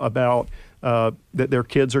know about that their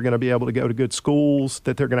kids are going to be able to go to good schools,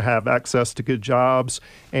 that they're going to have access to good jobs,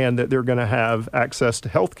 and that they're going to have access to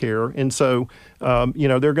health care. And so, they're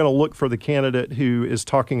going to look for the candidate who is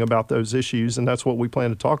talking about those issues, and that's what we plan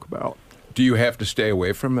to talk about. Do you have to stay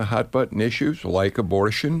away from the hot-button issues like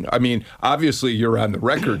abortion? I mean, obviously you're on the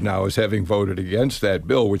record now as having voted against that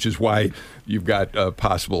bill, which is why you've got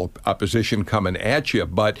possible opposition coming at you.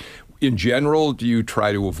 But in general, do you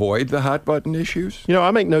try to avoid the hot-button issues? I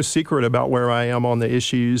make no secret about where I am on the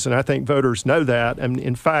issues, and I think voters know that. And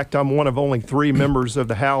in fact, I'm one of only 3 members of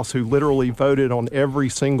the House who literally voted on every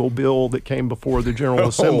single bill that came before the General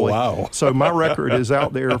Assembly. Oh, wow. So my record is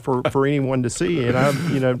out there for anyone to see, and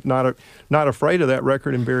I'm not afraid of that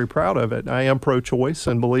record and very proud of it. I am pro-choice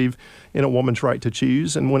and believe in a woman's right to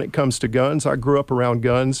choose. And when it comes to guns, I grew up around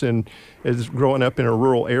guns and as growing up in a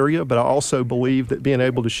rural area, but I also believe that being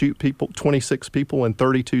able to shoot 26 people in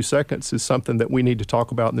 32 seconds is something that we need to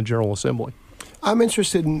talk about in the General Assembly. I'm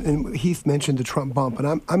interested in Heath mentioned the Trump bump,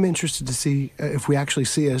 and I'm interested to see if we actually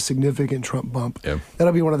see a significant Trump bump. Yeah.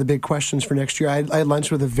 That'll be one of the big questions for next year. I had lunch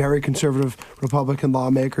with a very conservative Republican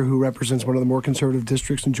lawmaker who represents one of the more conservative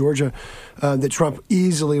districts in Georgia that Trump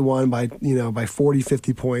easily won by 40,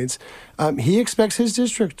 50 points. He expects his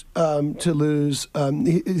district to lose.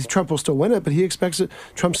 Trump will still win it, but he expects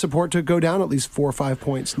Trump's support to go down at least 4 or 5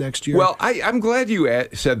 points next year. Well, I'm glad you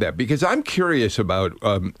said that because I'm curious about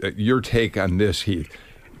your take on this, Heath.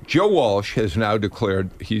 Joe Walsh has now declared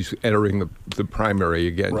he's entering the primary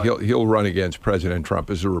again. Right. He'll run against President Trump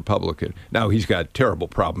as a Republican. Now, he's got terrible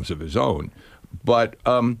problems of his own. But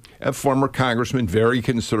a former congressman, very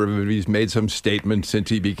conservative. He's made some statements since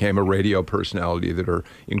he became a radio personality that are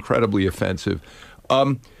incredibly offensive.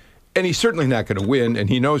 And he's certainly not going to win, and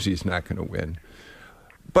he knows he's not going to win.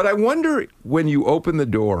 But I wonder, when you open the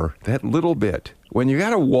door that little bit, when you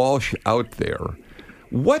got a Walsh out there,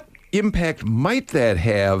 what impact might that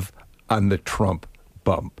have on the Trump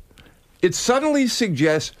bump? It suddenly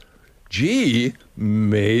suggests, gee,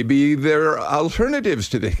 maybe there are alternatives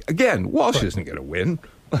to this. Again, Walsh isn't going to win.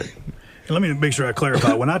 Let me make sure I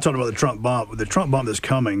clarify. When I talk about the Trump bump that's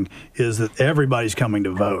coming is that everybody's coming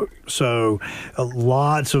to vote. So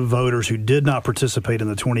lots of voters who did not participate in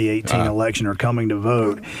the 2018 election are coming to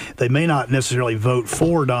vote. They may not necessarily vote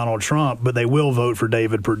for Donald Trump, but they will vote for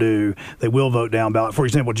David Perdue. They will vote down ballot. For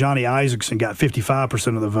example, Johnny Isakson got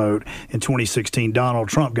 55% of the vote in 2016. Donald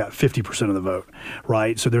Trump got 50% of the vote,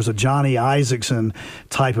 right? So there's a Johnny Isakson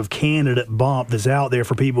type of candidate bump that's out there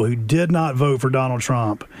for people who did not vote for Donald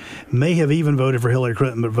Trump, may have even voted for Hillary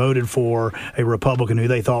Clinton, but voted for a Republican who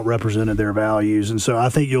they thought represented their values. And so I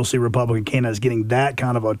think you'll see Republican candidates getting that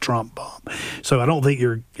kind of a Trump bump. So I don't think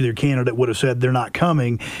your candidate would have said they're not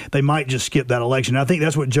coming. They might just skip that election. I think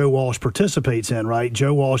that's what Joe Walsh participates in, right?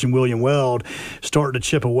 Joe Walsh and William Weld start to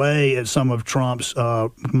chip away at some of Trump's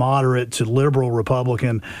moderate to liberal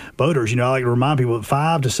Republican voters. I like to remind people that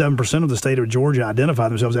 5 to 7% of the state of Georgia identify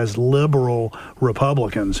themselves as liberal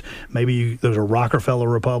Republicans. Maybe those are Rockefeller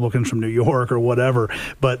Republicans from New York or whatever,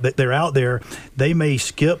 but they're out there. They may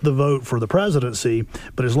skip the vote for the presidency,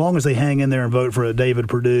 but as long as they hang in there and vote for a David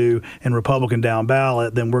Perdue and Republican down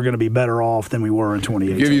ballot, then we're going to be better off than we were in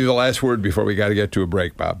 2018. Give you the last word before we got to get to a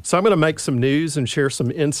break, Bob. So I'm going to make some news and share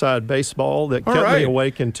some inside baseball that kept me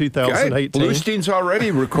awake in 2018. Bluestein's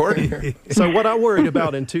already recording. So what I worried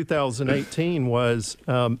about in 2018 was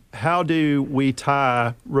how do we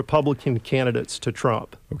tie Republican candidates to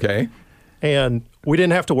Trump? Okay. And we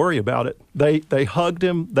didn't have to worry about it. They hugged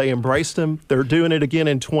him. They embraced him. They're doing it again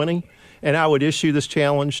in 20. And I would issue this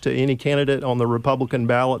challenge to any candidate on the Republican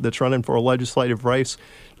ballot that's running for a legislative race.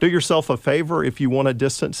 Do yourself a favor if you want to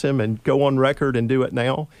distance him and go on record and do it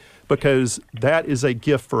now, because that is a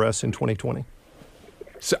gift for us in 2020.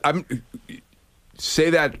 So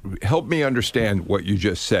help me understand what you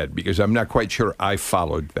just said, because I'm not quite sure I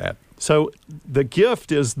followed that. So the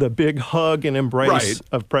gift is the big hug and embrace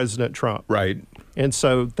of President Trump. Right. And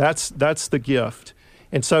so that's the gift.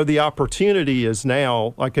 And so the opportunity is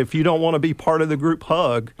now, like, if you don't want to be part of the group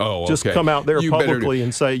hug, just come out there publicly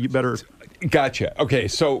and say you better. Gotcha. Okay,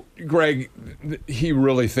 so Greg, he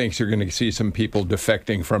really thinks you're going to see some people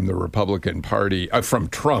defecting from the Republican Party, from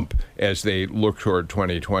Trump, as they look toward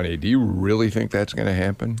 2020. Do you really think that's going to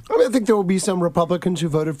happen? I think there will be some Republicans who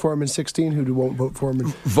voted for him in 2016 who won't vote for him.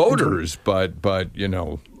 Voters, but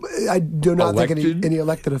I do not think any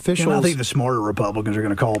elected officials. And I think the smarter Republicans are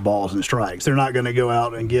going to call balls and strikes. They're not going to go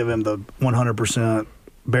out and give him the 100%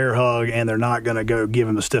 bear hug, and they're not going to go give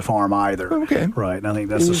him the stiff arm either. Okay. Right. And I think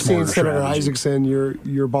that's the smarter Senator strategy. Isakson,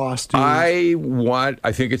 your boss, too.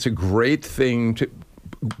 I think it's a great thing to.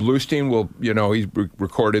 Bluestein will, he's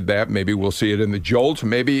recorded that. Maybe we'll see it in the Jolt.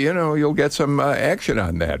 Maybe, you'll get some action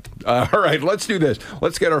on that. All right, let's do this.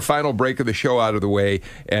 Let's get our final break of the show out of the way,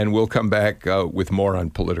 and we'll come back with more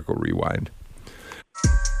on Political Rewind.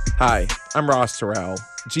 Hi, I'm Ross Terrell,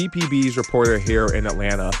 GPB's reporter here in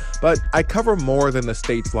Atlanta, but I cover more than the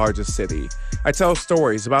state's largest city. I tell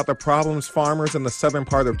stories about the problems farmers in the southern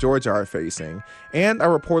part of Georgia are facing, and I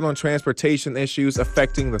report on transportation issues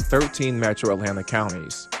affecting the 13 metro Atlanta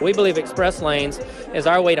counties. We believe express lanes is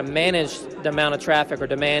our way to manage the amount of traffic or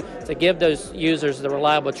demand to give those users the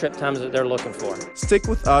reliable trip times that they're looking for. Stick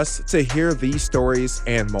with us to hear these stories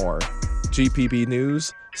and more. GPB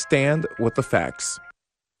News, stand with the facts.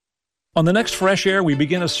 On the next Fresh Air, we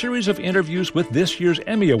begin a series of interviews with this year's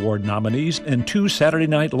Emmy Award nominees and 2 Saturday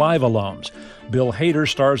Night Live alums. Bill Hader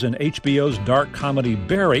stars in HBO's dark comedy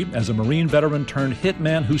Barry as a Marine veteran turned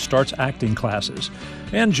hitman who starts acting classes.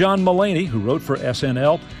 And John Mulaney, who wrote for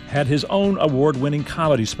SNL, had his own award-winning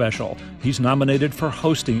comedy special. He's nominated for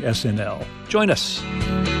hosting SNL. Join us.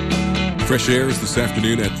 Fresh Air is this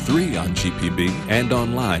afternoon at 3 on GPB and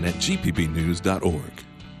online at gpbnews.org.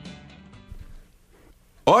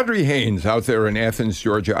 Audrey Haynes out there in Athens,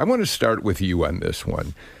 Georgia, I want to start with you on this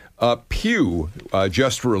one. Pew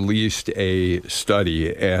just released a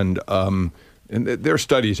study, and their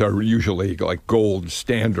studies are usually like gold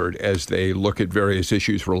standard as they look at various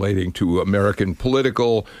issues relating to American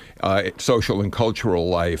political, social, and cultural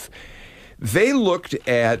life. They looked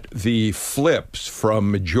at the flips from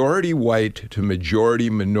majority white to majority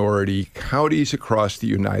minority counties across the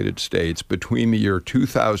United States between the year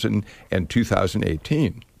 2000 and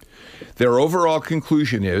 2018. Their overall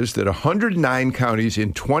conclusion is that 109 counties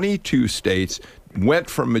in 22 states went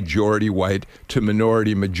from majority white to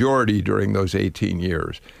minority majority during those 18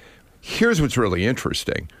 years. Here's what's really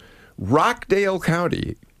interesting. Rockdale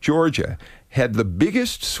County, Georgia, had the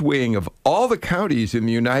biggest swing of all the counties in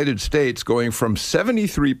the United States, going from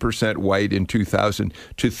 73% white in 2000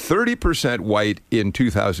 to 30% white in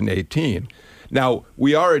 2018. Now,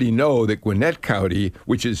 we already know that Gwinnett County,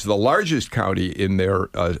 which is the largest county in their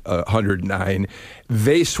 109,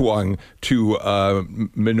 they swung to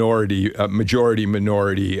majority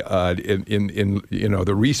minority in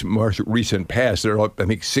the recent past. They're up, I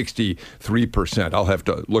think, 63%. I'll have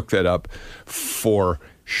to look that up for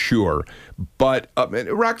sure. But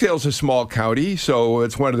Rockdale's a small county, so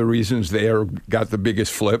it's one of the reasons they got the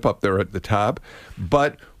biggest flip up there at the top.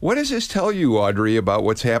 But what does this tell you, Audrey, about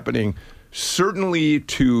what's happening certainly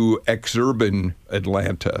to exurban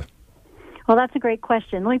Atlanta? Well, that's a great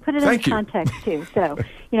question. Let me put it in context, too. So,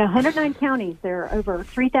 109 counties. There are over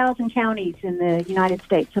 3,000 counties in the United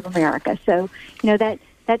States of America. So, that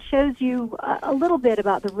shows you a little bit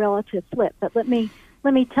about the relative flip. But let me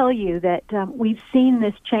tell you that we've seen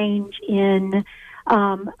this change in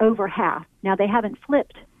over half. Now, they haven't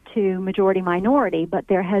flipped to majority-minority, but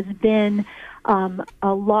there has been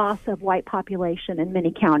a loss of white population in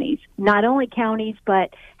many counties. Not only counties,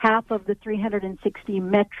 but half of the 360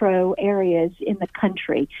 metro areas in the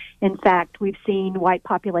country. In fact, we've seen white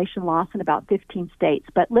population loss in about 15 states.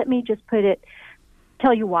 But let me just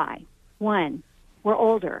tell you why. 1, we're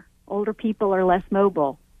older. Older people are less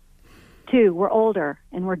mobile. 2, we're older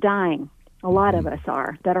and we're dying. A lot of us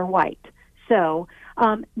are that are white. So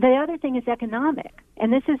the other thing is economic,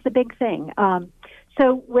 and this is the big thing.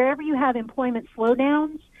 So wherever you have employment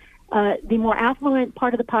slowdowns, the more affluent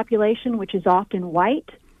part of the population, which is often white,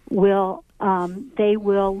 they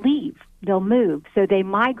will leave. They'll move. So they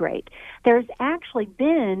migrate. There's actually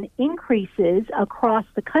been increases across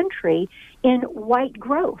the country in white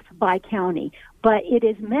growth by county, but it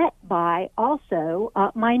is met by also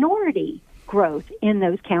minority growth in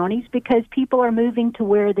those counties because people are moving to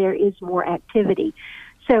where there is more activity.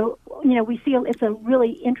 So, we see it's a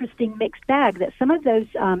really interesting mixed bag that some of those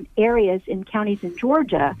areas in counties in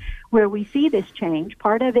Georgia where we see this change,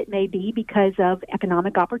 part of it may be because of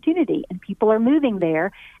economic opportunity and people are moving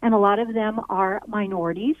there, and a lot of them are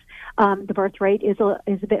minorities. The birth rate is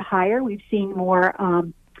a bit higher. We've seen more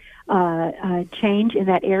change in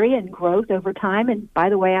that area and growth over time. And by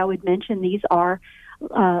the way, I would mention these are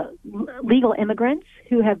legal immigrants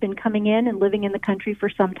who have been coming in and living in the country for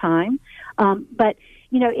some time. But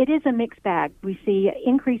it is a mixed bag. We see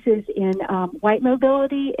increases in white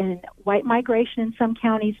mobility and white migration in some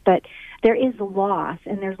counties, but there is loss,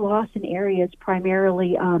 and there's loss in areas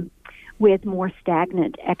primarily with more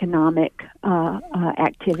stagnant economic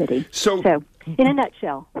activity. So, in a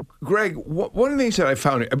nutshell. Greg, one of the things that I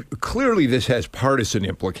found, clearly this has partisan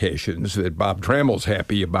implications that Bob Trammell's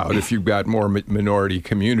happy about if you've got more minority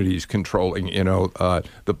communities controlling,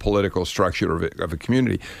 the political structure of a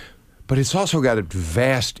community. But it's also got a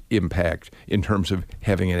vast impact in terms of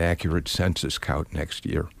having an accurate census count next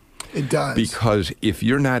year. It does. Because if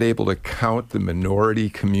you're not able to count the minority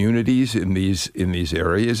communities in these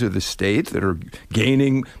areas of the state that are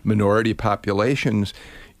gaining minority populations,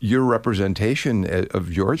 your representation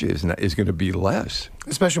of Georgia is going to be less.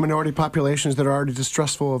 Especially minority populations that are already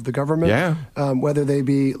distrustful of the government, whether they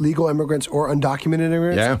be legal immigrants or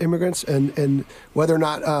undocumented immigrants, and whether or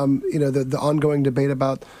not the ongoing debate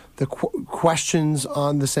about the questions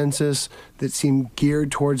on the census that seem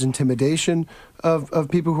geared towards intimidation of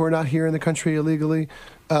people who are not here in the country illegally.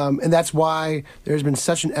 And that's why there's been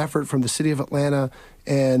such an effort from the city of Atlanta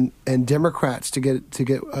and Democrats to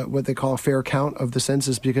get what they call a fair count of the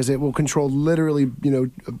census, because it will control literally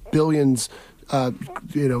billions,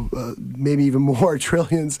 maybe even more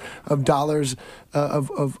trillions of dollars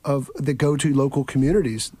that go to local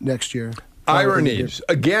communities next year. Ironies.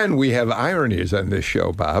 Again, we have ironies on this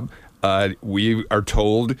show, Bob. We are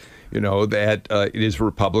told, that it is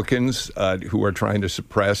Republicans who are trying to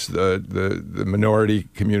suppress the minority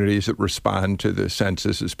communities that respond to the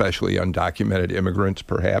census, especially undocumented immigrants,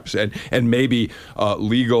 perhaps, and maybe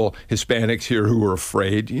legal Hispanics here who are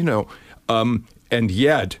afraid, and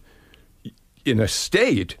yet in a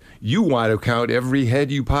state, you want to count every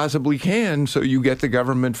head you possibly can so you get the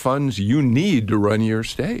government funds you need to run your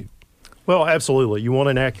state. Well, absolutely. You want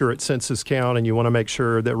an accurate census count, and you want to make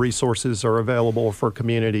sure that resources are available for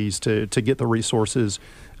communities to get the resources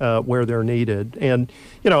where they're needed. And,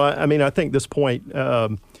 I think this point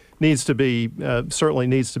certainly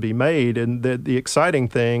needs to be made. And the exciting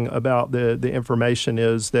thing about the information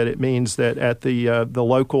is that it means that at the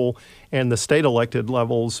local and the state elected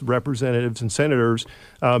levels, representatives and senators,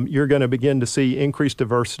 you're going to begin to see increased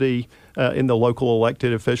diversity in the local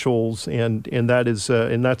elected officials, and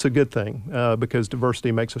that's a good thing because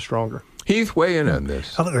diversity makes us stronger. Heath, weigh in on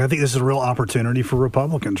this. I think this is a real opportunity for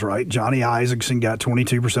Republicans, right? Johnny Isakson got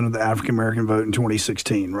 22% of the African-American vote in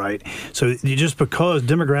 2016, right? So just because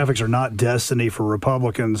demographics are not destiny for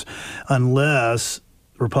Republicans unless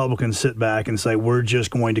Republicans sit back and say, we're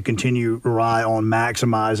just going to continue to rely on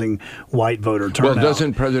maximizing white voter turnout. Well,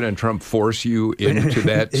 doesn't President Trump force you into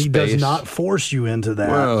that He space? does not force you into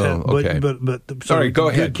that. Well, okay. But Sorry, go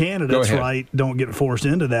ahead. Good candidates, right, don't get forced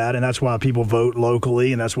into that, and that's why people vote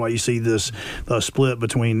locally, and that's why you see this split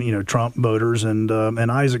between Trump voters and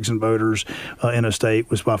Isakson voters in a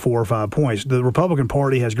state was by 4 or 5 points. The Republican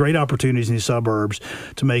Party has great opportunities in these suburbs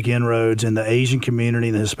to make inroads in the Asian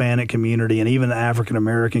community, the Hispanic community, and even the African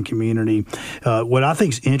American community. What I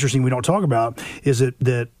think is interesting we don't talk about is that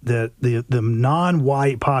the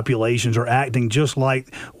non-white populations are acting just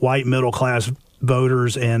like white middle class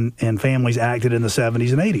voters and families acted in the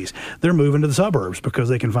 70s and 80s. They're moving to the suburbs because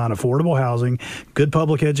they can find affordable housing, good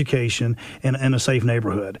public education, and a safe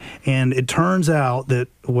neighborhood. And it turns out that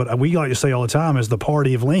what we like to say all the time is the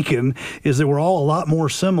party of Lincoln is that we're all a lot more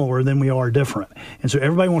similar than we are different. And so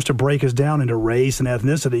everybody wants to break us down into race and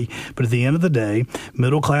ethnicity, but at the end of the day,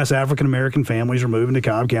 middle-class African-American families are moving to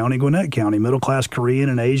Cobb County, Gwinnett County. Middle-class Korean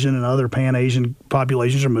and Asian and other Pan-Asian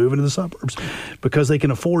populations are moving to the suburbs because they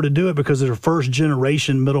can afford to do it because they're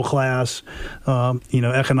first-generation middle-class,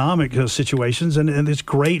 economic situations, and it's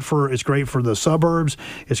great for the suburbs.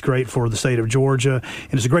 It's great for the state of Georgia,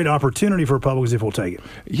 and it's a great opportunity for Republicans if we'll take it.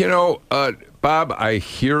 Bob, I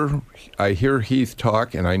hear Heath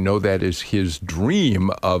talk, and I know that is his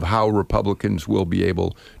dream of how Republicans will be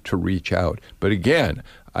able to reach out. But again,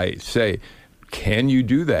 I say, can you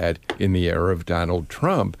do that in the era of Donald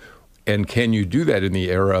Trump? And can you do that in the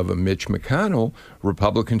era of a Mitch McConnell,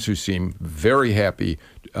 Republicans who seem very happy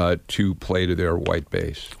to play to their white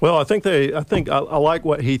base? Well, I think I like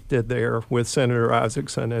what Heath did there with Senator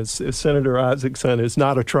Isakson. As Senator Isakson is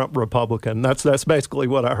not a Trump Republican. That's basically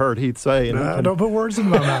what I heard Heath say. Don't put words in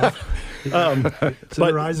my mouth.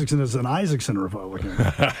 Senator Isakson is an Isakson Republican.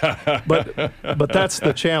 but that's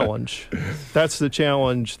the challenge. That's the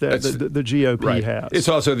challenge that the GOP has. It's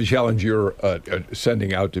also the challenge you're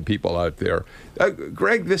sending out to people out there.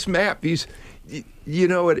 Greg, this map,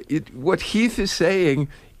 what Heath is saying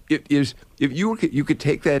is if you could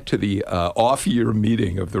take that to the off-year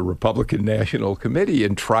meeting of the Republican National Committee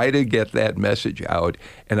and try to get that message out,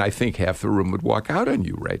 and I think half the room would walk out on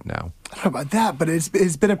you right now. I don't know about that, but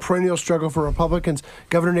it's been a perennial struggle for Republicans.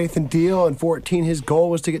 Governor Nathan Deal in 2014, his goal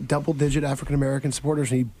was to get double-digit African-American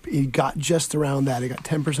supporters, and he got just around that. He got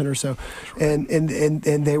 10% or so, and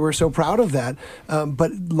they were so proud of that.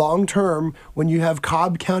 But long-term, when you have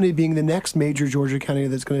Cobb County being the next major Georgia county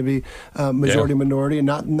that's going to be majority-minority, and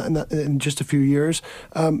not in just a few years,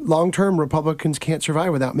 long-term, Republicans can't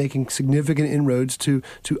survive without making significant inroads to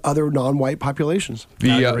other non-white populations.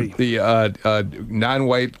 The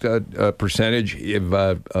non-white percentage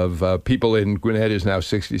of people in Gwinnett is now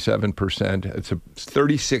 67%. It's a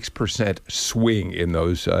 36% swing in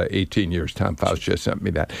those 18 years. Tom Faust just sent me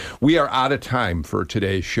that. We are out of time for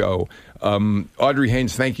today's show. Audrey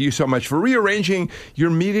Haynes, thank you so much for rearranging your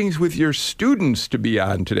meetings with your students to be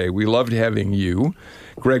on today. We loved having you.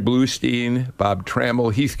 Greg Bluestein, Bob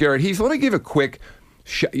Trammell, Heath Garrett. Heath, let me give a quick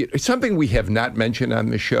something we have not mentioned on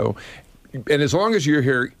the show. And as long as you're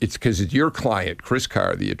here, it's because it's your client, Chris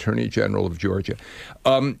Carr, the Attorney General of Georgia.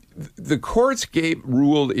 The courts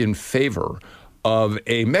ruled in favor of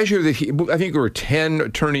a measure that I think there were 10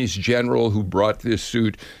 attorneys general who brought this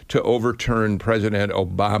suit to overturn President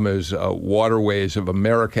Obama's Waterways of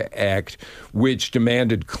America Act, which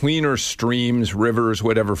demanded cleaner streams, rivers,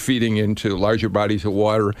 whatever, feeding into larger bodies of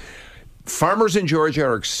water. Farmers in Georgia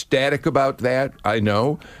are ecstatic about that, I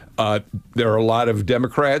know. There are a lot of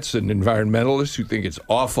Democrats and environmentalists who think it's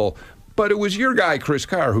awful. But it was your guy, Chris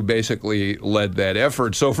Carr, who basically led that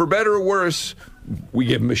effort. So for better or worse, we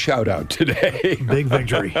give him a shout out today. Big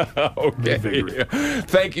victory. Okay. Big victory.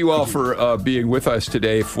 Thank you all for being with us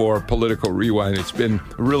today for Political Rewind. It's been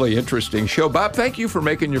a really interesting show. Bob, thank you for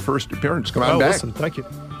making your first appearance. Come on back. Listen, thank you.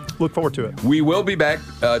 Look forward to it. We will be back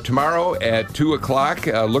tomorrow at 2 o'clock.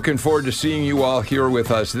 Looking forward to seeing you all here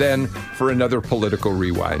with us then for another Political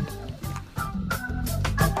Rewind.